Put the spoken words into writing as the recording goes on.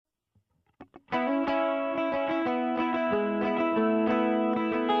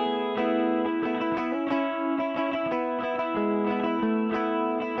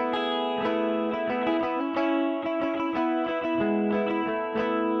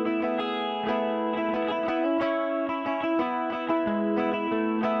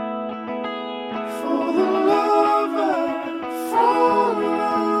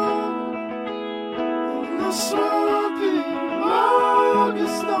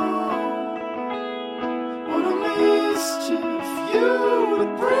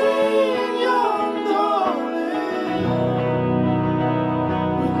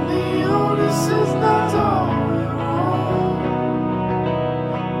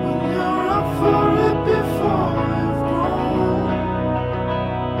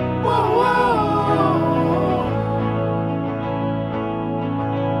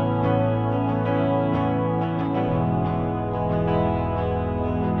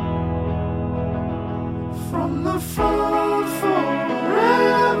from the front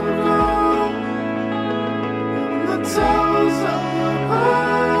forever gone. In the towers of the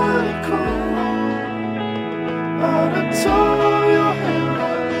honeycomb, I'd have tore your hair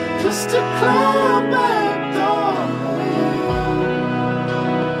out just to climb back, darling.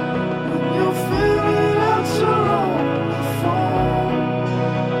 When you're filling out your own phone,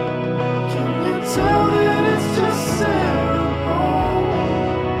 can you tell that it's just ceremony?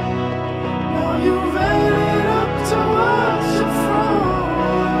 Now you've added up to watch your front.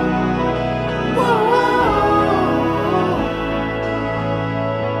 Whoa,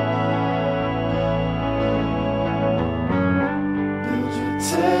 did you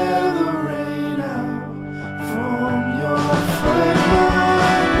tear the rain out from your fragrance?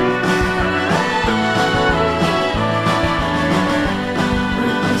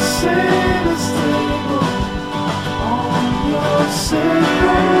 Break the sailor's table on your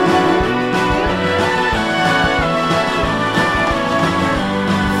sailboat.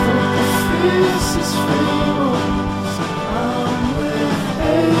 For the fiercest fables I'm with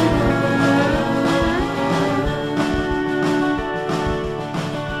Abraham.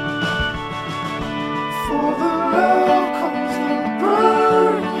 For the love comes the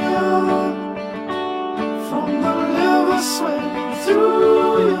burn young, from the liver swelling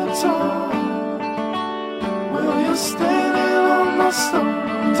through your tongue. Well, you're standing on my stone,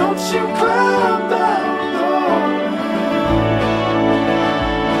 don't you climb